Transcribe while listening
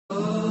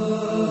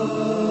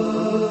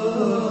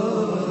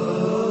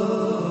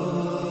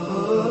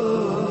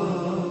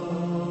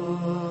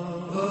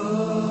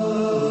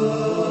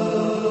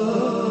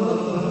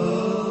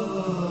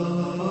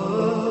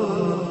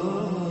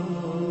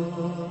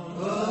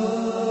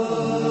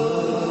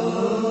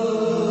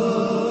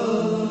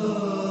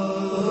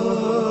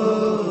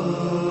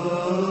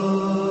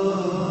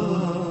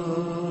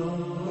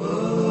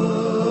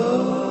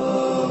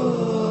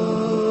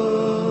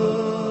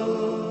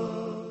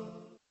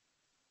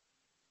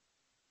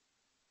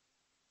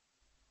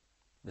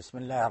بسم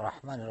الله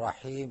الرحمن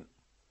الرحيم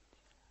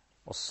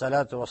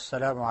والصلاة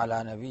والسلام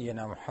على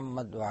نبينا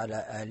Muhammad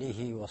وعلى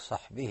آله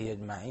وصحبه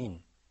أجمعين.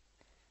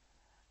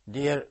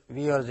 Dear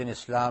viewers in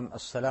Islam,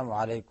 Assalamu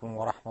alaikum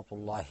wa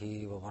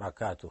rahmatullahi wa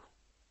barakatuh.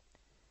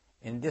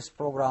 In this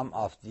program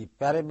of the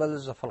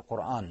parables of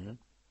Al-Quran,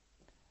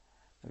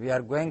 we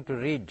are going to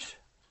read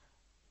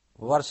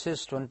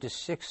verses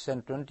 26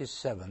 and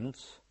 27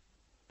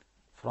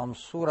 from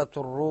Surah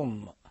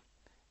Ar-Rum,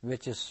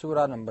 which is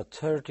Surah number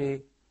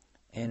 30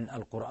 in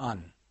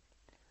Al-Quran.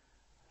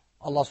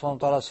 Allah subhanahu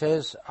wa ta'ala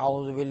says,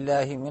 أعوذ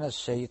بالله من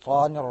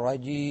الشيطان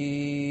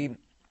الرجيم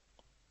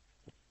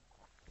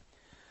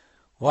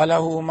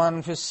وله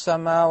من في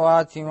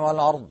السماوات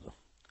والأرض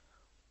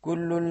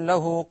كل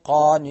له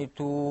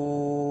قانتون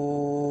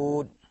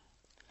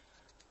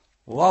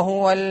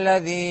وهو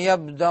الذي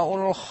يبدأ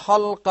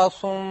الخلق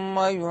ثم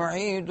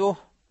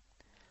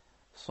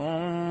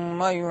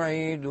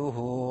يعيده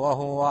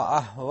وهو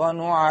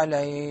أهون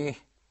عليه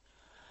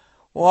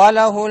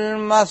وله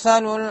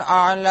المثل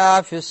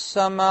الأعلى في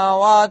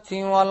السماوات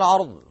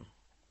والأرض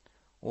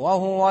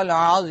وهو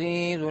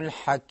العزيز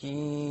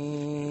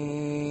الحكيم.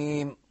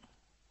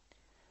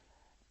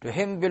 To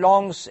him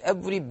belongs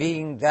every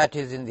being that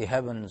is in the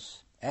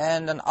heavens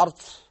and on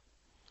earth.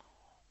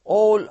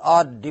 All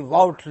are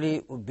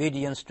devoutly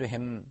obedient to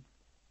him.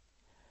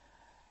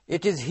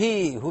 It is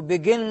he who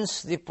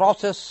begins the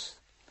process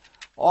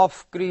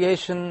of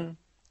creation,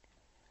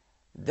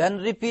 then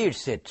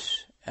repeats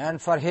it,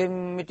 and for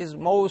him it is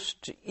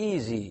most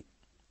easy.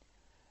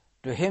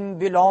 To him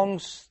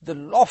belongs the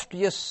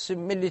loftiest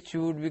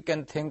similitude we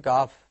can think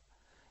of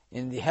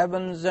in the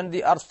heavens and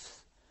the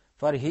earth,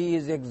 for he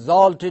is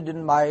exalted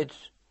in might,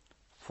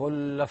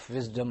 full of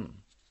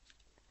wisdom.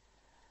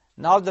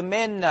 Now the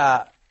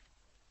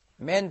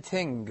main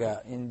thing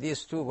in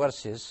these two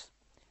verses,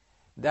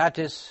 that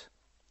is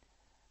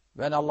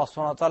when Allah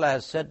subhanahu wa ta'ala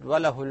has said,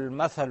 وَلَهُ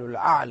الْمَثَلُ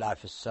الْأَعْلَى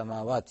فِي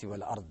السَّمَاوَاتِ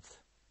وَالْأَرْضِ.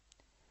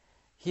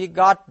 He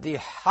got the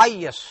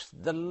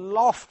highest, the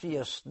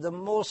loftiest, the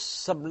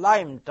most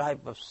sublime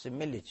type of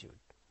similitude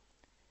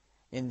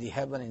in the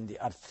heaven, in the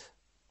earth.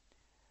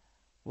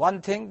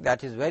 One thing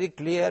that is very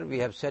clear, we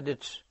have said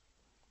it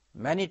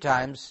many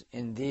times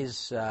in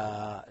these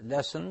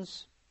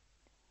lessons,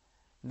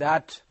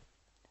 that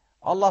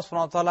Allah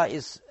subhanahu wa ta'ala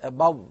is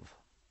above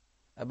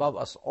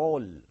us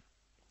all,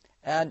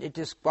 and it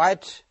is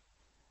quite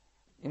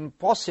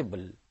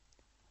impossible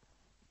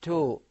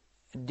to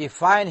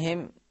define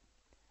him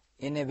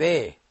in a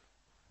way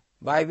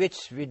by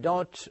which we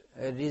don't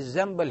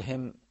resemble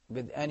him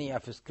with any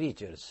of his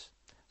creatures.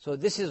 So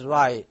this is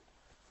why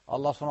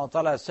Allah subhanahu wa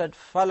ta'ala said,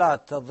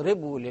 فَلَا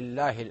تَضْرِبُوا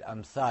لِلَّهِ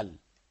الْأَمْثَالِ.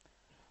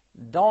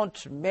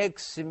 Don't make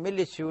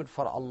similitude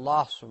for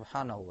Allah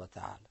subhanahu wa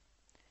ta'ala.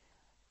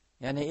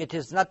 Yani it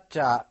is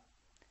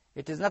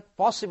not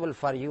possible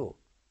for you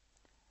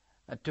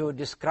to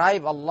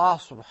describe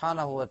Allah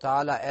subhanahu wa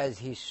ta'ala as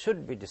he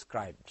should be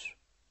described.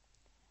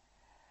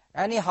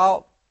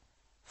 Anyhow,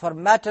 for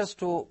matters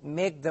to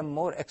make them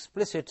more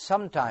explicit,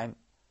 sometime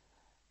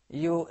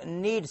you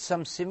need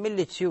some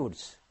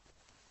similitudes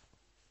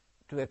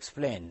to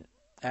explain.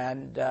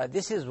 And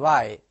this is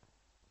why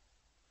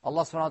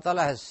Allah subhanahu wa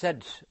ta'ala has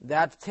said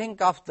that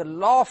think of the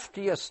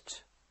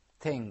loftiest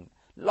thing,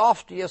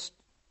 loftiest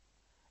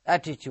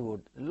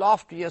attitude,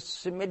 loftiest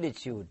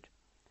similitude,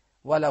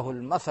 وَلَهُ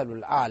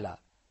الْمَثَلُ الْأَعْلَى.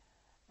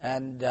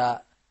 And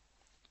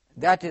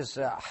that is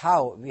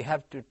how we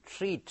have to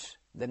treat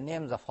the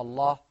names of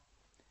Allah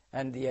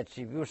and the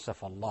attributes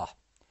of Allah.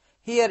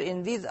 Here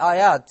in these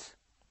ayat,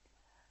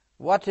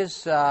 what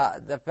is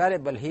the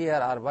parable here,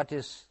 or what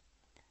is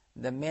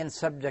the main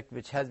subject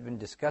which has been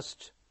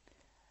discussed?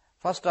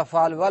 First of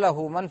all, وَلَهُ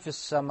مَنْ فِي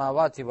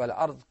السَّمَاوَاتِ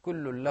وَالْأَرْضِ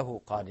كُلٌّ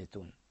لَهُ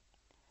قَانِتٌ.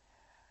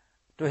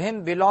 To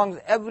him belongs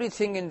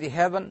everything in the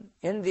heaven,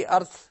 in the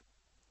earth,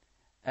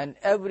 and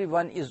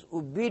everyone is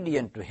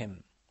obedient to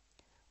him.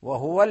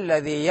 وَهُوَ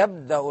الَّذِي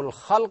يَبْدَأُ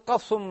الْخَلْقَ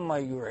ثُمَّ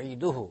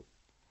يُعِيدُهُ.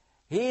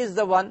 He is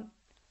the one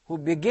who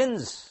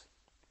begins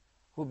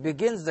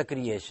the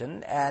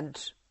creation,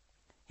 and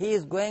he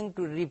is going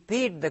to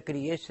repeat the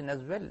creation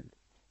as well.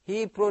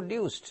 He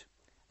produced,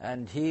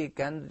 and he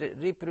can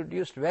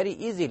reproduce very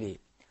easily.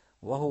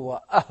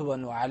 وَهُوَ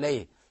أَهْوَنُ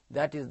عَلَيْهِ.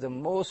 That is the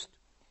most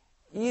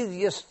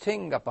easiest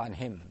thing upon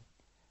him,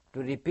 to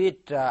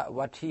repeat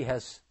what he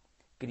has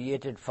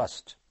created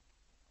first.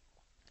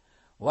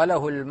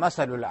 وَلَهُ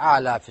الْمَثَلُ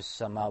الْأَعْلَى فِي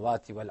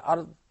السَّمَاوَاتِ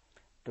وَالْأَرْضِ.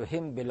 To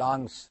him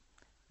belongs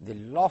the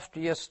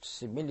loftiest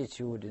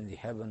similitude in the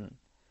heaven,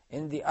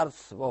 in the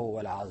earth. وَهُوَ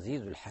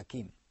الْعَزِيزُ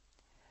الْحَكِيمُ.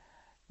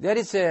 There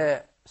is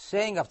a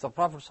saying of the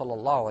Prophet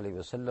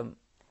ﷺ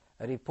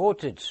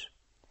reported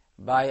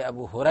by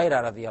Abu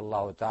Huraira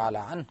radiyallahu ta'ala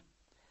anhu.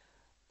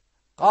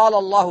 قال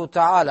الله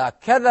تعالى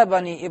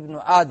كذبني ابن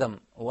آدم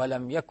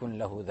ولم يكن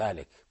له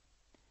ذلك.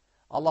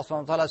 Allah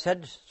subhanahu wa ta'ala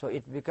said, so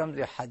it becomes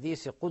a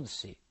hadith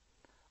qudsi.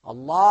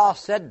 Allah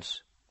said,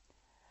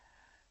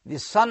 the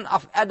son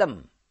of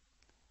Adam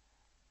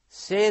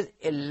says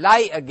a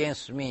lie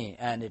against me,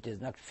 and it is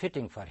not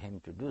fitting for him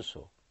to do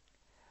so.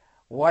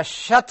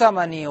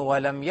 وَشَتَمَنِي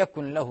وَلَمْ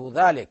يَكُنْ لَهُ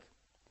ذَلِكَ.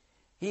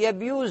 he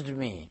abused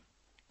me,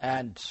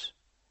 and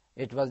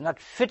it was not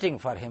fitting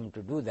for him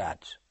to do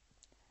that.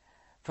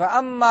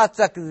 فَأَمَّا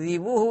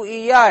تَكْذِبُهُ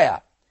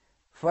إِيَّايَ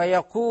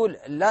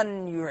فَيَقُولُ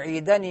لَنْ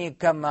يُعِيدَنِي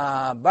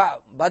كَمَا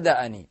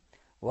بَدَأَنِي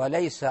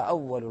وَلَيْسَ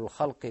أَوَّلُ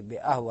الْخَلْقِ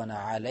بِأَهْوَنَ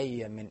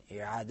عَلَيَّ مِنْ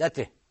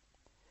إِعَادَتِهِ.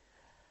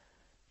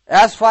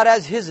 As far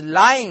as his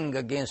lying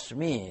against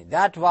me,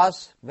 that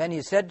was when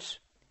he said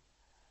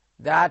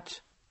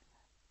that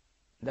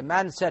the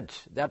man said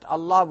that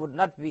Allah would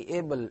not be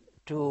able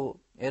to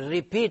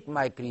repeat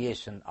my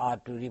creation or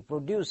to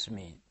reproduce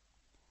me.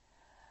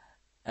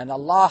 And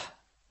Allah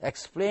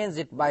explains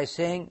it by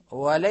saying,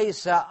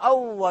 وَلَيْسَ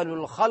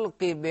أَوَّلُ الْخَلْقِ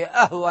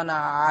بِأَهْوَنَ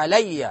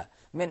عَلَيَّ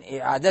مِنْ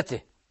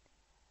إِعَادَتِهِ.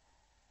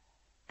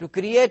 To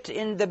create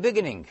in the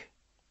beginning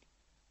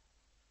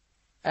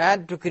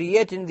and to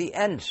create in the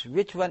end,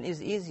 which one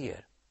is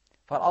easier?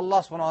 For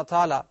Allah subhanahu wa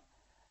ta'ala,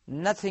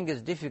 nothing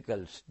is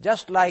difficult.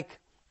 Just like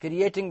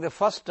creating the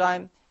first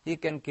time, He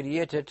can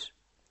create it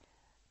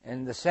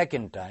in the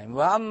second time.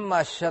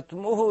 وَأَمَّا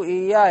شَتْمُهُ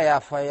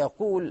إِيَّايَ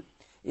فَيَقُولُ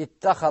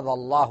اتَّخَذَ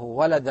اللَّهُ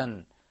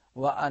وَلَدًا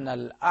وَأَنَا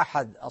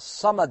الْأَحَدُ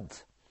الصَّمَدُ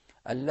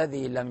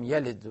الَّذِي لَمْ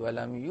يَلِدْ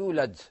وَلَمْ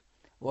يُولَدْ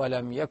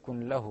وَلَمْ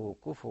يَكُنْ لَهُ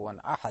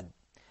كُفُوًا أَحَدٌ.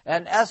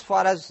 And as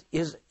far as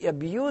his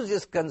abuse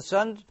is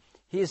concerned,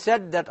 he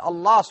said that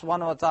Allah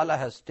subhanahu wa ta'ala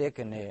has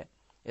taken a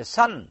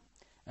son,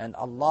 and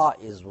Allah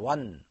is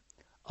one.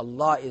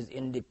 Allah is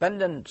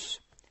independent.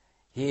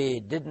 He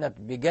did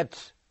not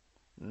beget,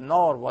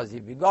 nor was He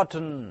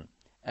begotten,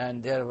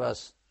 and there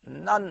was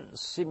none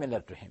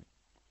similar to Him.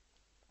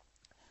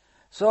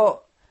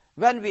 So,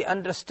 when we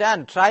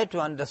try to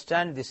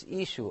understand this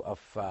issue of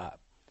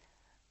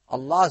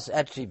Allah's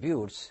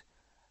attributes,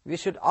 we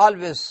should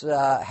always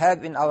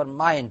have in our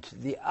mind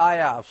the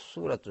ayah of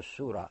Surah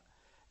Ash-Shura,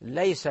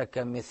 لَيْسَ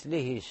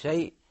كَمِثْلِهِ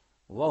شَيْءٍ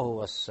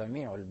وَهُوَ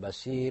السَّمِيعُ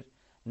الْبَصِيرُ.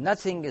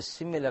 Nothing is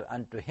similar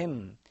unto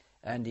Him,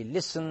 and He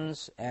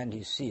listens and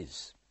He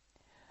sees.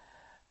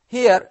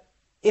 Here,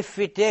 if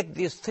we take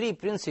these three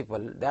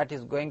principles, that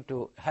is going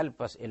to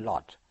help us a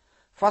lot.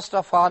 First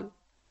of all,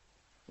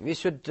 we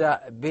should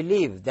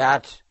believe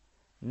that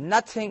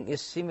nothing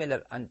is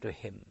similar unto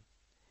Him.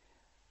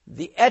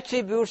 The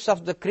attributes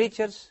of the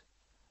creatures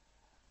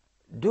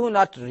do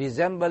not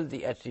resemble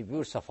the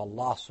attributes of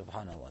Allah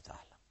subhanahu wa ta'ala.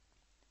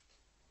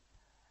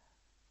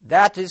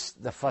 That is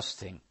the first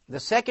thing. The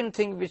second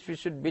thing which we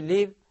should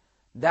believe,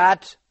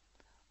 that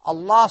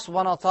Allah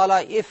subhanahu wa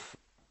ta'ala, if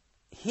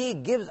He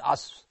gives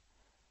us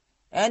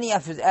any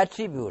of His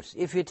attributes,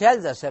 if He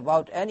tells us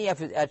about any of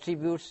His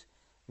attributes,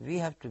 we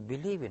have to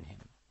believe in Him.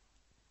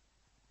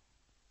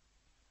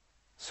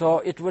 So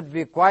it would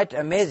be quite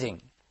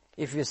amazing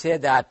if you say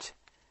that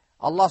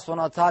Allah subhanahu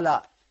wa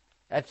ta'ala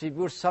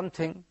attributes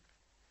something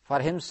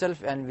for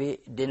Himself and we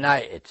deny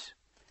it.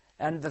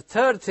 And the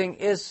third thing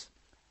is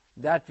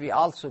that we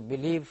also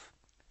believe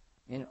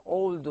in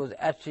all those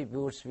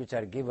attributes which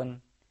are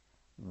given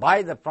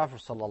by the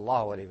Prophet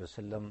sallallahu alaihi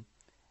wasallam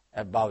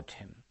about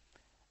him.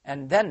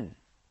 And then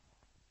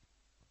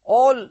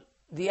all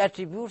the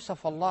attributes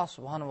of Allah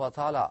subhanahu wa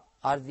ta'ala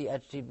are the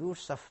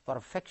attributes of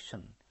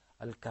perfection,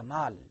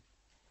 al-kamal,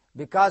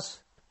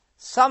 because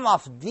some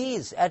of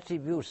these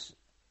attributes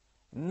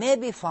may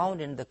be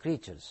found in the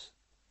creatures,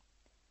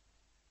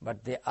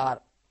 but they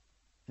are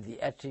the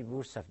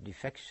attributes of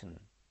defection.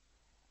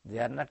 They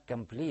are not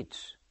complete.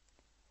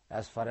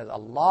 As far as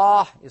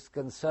Allah is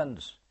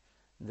concerned,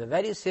 the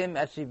very same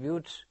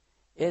attribute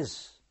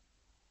is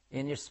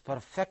in its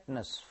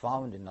perfectness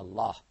found in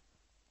Allah.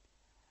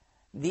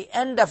 The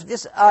end of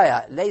this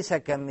ayah, لَيْسَ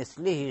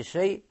كَمِثْلِهِ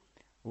شَيْءٍ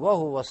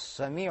وَهُوَ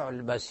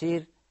السَّمِيعُ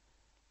الْبَصِيرُ,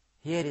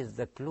 here is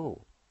the clue.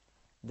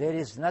 There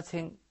is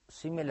nothing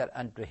similar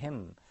unto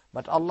Him,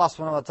 but Allah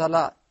subhanahu wa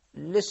ta'ala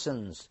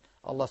listens,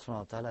 Allah subhanahu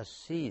wa ta'ala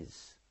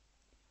sees.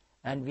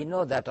 And we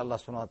know that Allah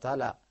subhanahu wa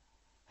ta'ala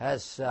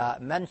has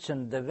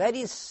mentioned the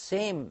very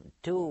same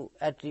two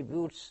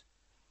attributes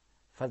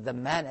for the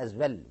man as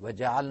well.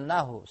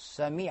 وَجَعَلْنَاهُ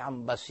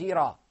سَمِيعًا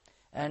بَصِيرًا.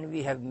 And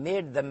we have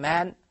made the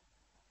man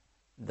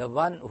the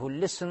one who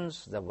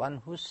listens, the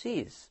one who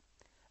sees.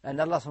 And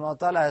Allah subhanahu wa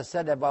ta'ala has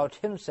said about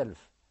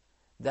Himself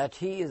that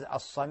He is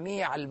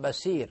as-Sami'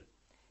 al-Basir.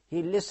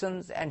 He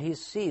listens and He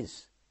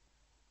sees.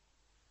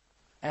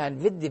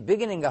 And with the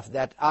beginning of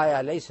that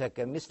ayah, لَيْسَ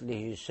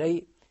كَمِثْلِهِ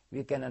شَيْءٍ,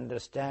 we can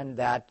understand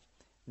that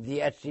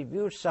the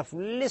attributes of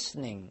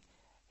listening,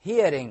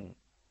 hearing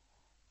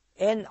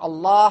in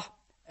Allah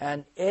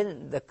and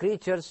in the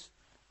creatures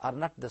are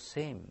not the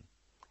same.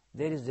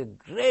 There is a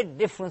great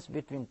difference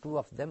between two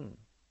of them.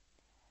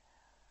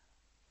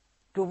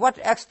 To what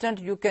extent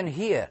you can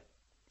hear?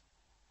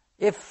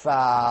 If you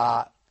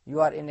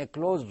are in a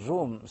closed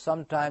room,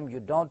 sometimes you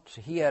don't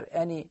hear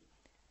any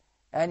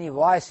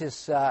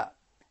voices,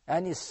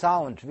 any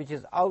sound which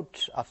is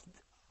out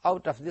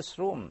of this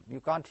room.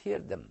 You can't hear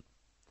them.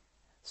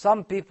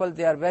 Some people,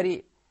 they are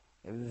very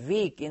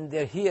weak in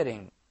their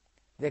hearing.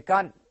 They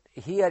can't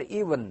hear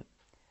even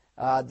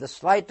the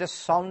slightest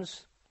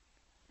sounds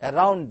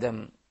around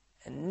them,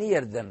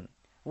 near them.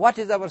 What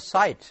is our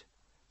sight?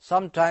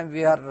 Sometimes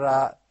we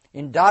are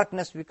In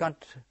darkness we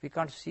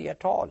can't see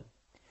at all.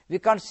 We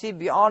can't see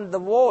beyond the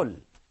wall.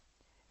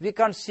 We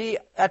can't see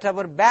at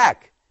our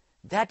back.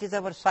 That is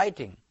our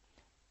sighting.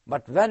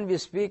 But when we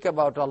speak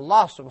about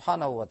Allah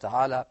subhanahu wa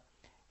ta'ala,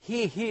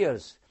 He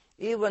hears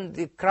even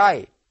the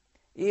cry,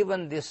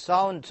 even the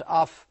sound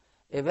of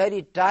a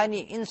very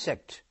tiny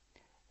insect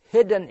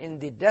hidden in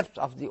the depths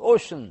of the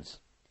oceans.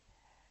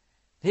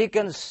 He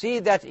can see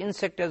that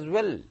insect as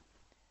well.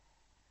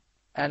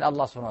 And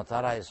Allah subhanahu wa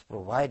ta'ala is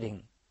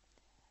providing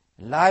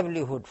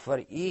livelihood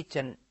for each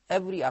and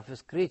every of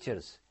His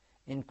creatures,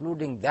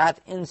 including that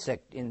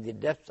insect in the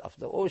depths of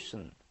the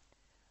ocean.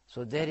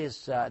 So there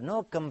is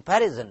no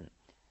comparison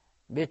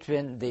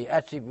between the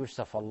attributes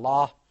of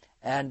Allah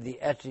and the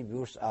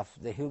attributes of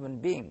the human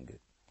being.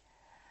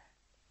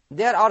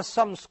 There are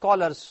some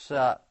scholars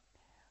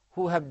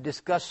who have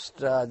discussed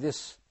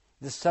this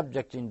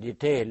subject in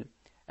detail,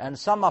 and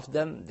some of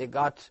them, they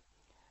got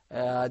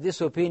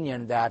this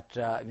opinion that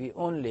we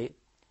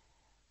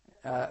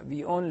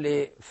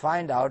only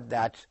find out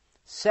that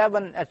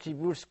 7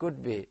 attributes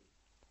could be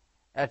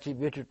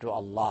attributed to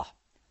Allah.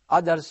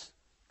 Others,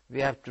 we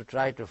have to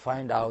try to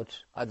find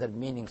out other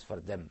meanings for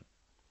them.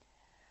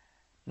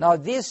 Now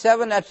these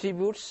 7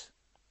 attributes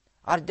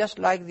are just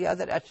like the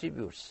other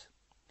attributes.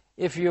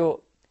 If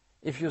you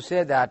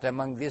say that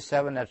among these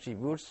 7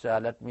 attributes,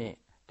 let me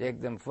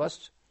take them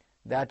first.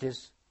 That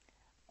is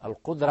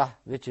al-Qudrah,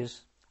 which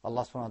is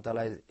Allah subhanahu wa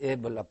ta'ala is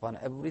able upon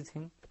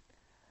everything.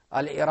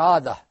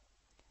 Al-Irada,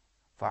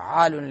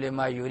 fa'alun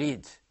lima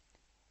yurid.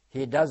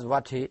 He does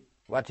what he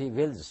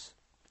wills.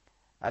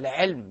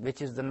 Al-Ilm,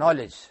 which is the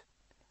knowledge.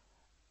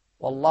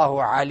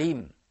 Wallahu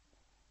alim.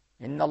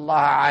 Inna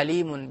Allah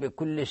alimun bi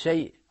kulli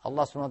shay.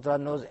 Allah subhanahu wa ta'ala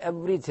knows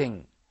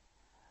everything.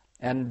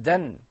 And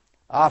then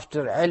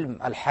after ilm,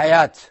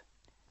 al-hayat,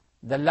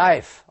 the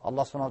life.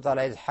 Allah subhanahu wa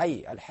ta'ala is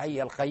hayy, al-hayy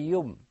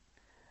al-qayyum.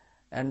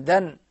 And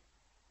then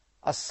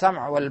as-sam'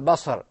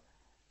 wal-basar,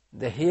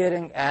 the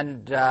hearing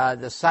and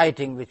the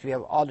sighting, which we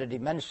have already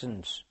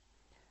mentioned.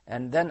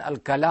 And then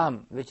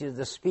al-kalam, which is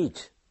the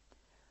speech.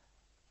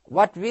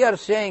 What we are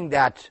saying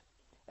that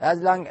as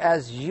long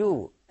as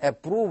you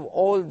approve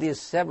all these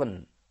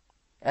 7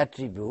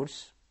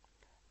 attributes,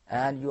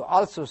 and you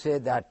also say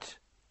that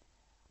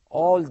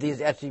all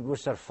these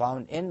attributes are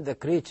found in the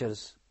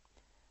creatures,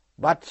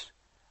 but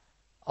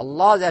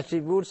Allah's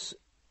attributes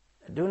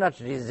do not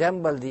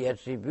resemble the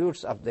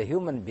attributes of the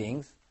human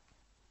beings.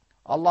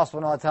 Allah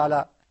subhanahu wa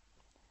ta'ala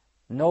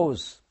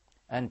knows,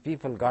 and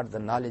people got the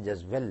knowledge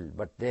as well,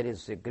 but there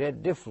is a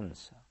great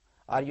difference,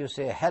 or you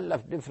say a hell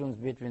of difference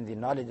between the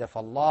knowledge of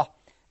Allah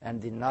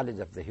and the knowledge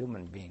of the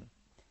human being.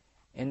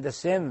 In the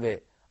same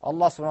way,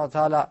 Allah subhanahu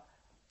wa ta'ala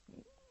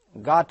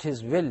got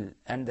His will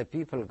and the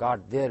people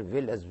got their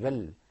will as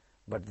well,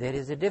 but there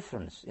is a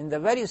difference. In the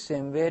very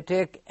same way,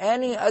 take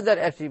any other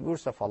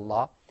attributes of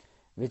Allah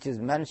which is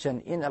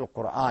mentioned in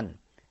Al-Quran,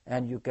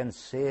 and you can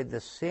say the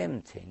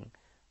same thing,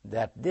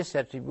 that this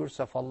attributes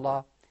of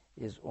Allah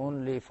is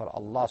only for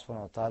Allah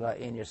subhanahu wa ta'ala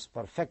in its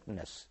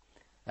perfectness.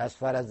 As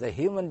far as the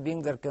human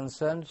beings are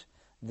concerned,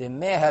 they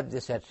may have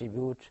this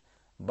attribute,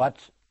 but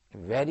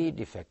very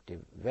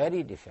defective,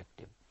 very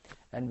defective.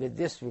 And with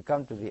this we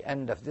come to the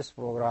end of this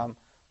program.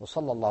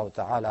 وصلى الله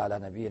تعالى على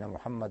نبينا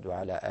محمد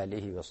وعلى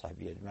آله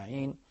وصحبه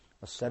أجمعين.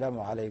 والسلام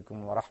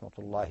عليكم ورحمة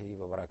الله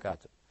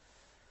وبركاته.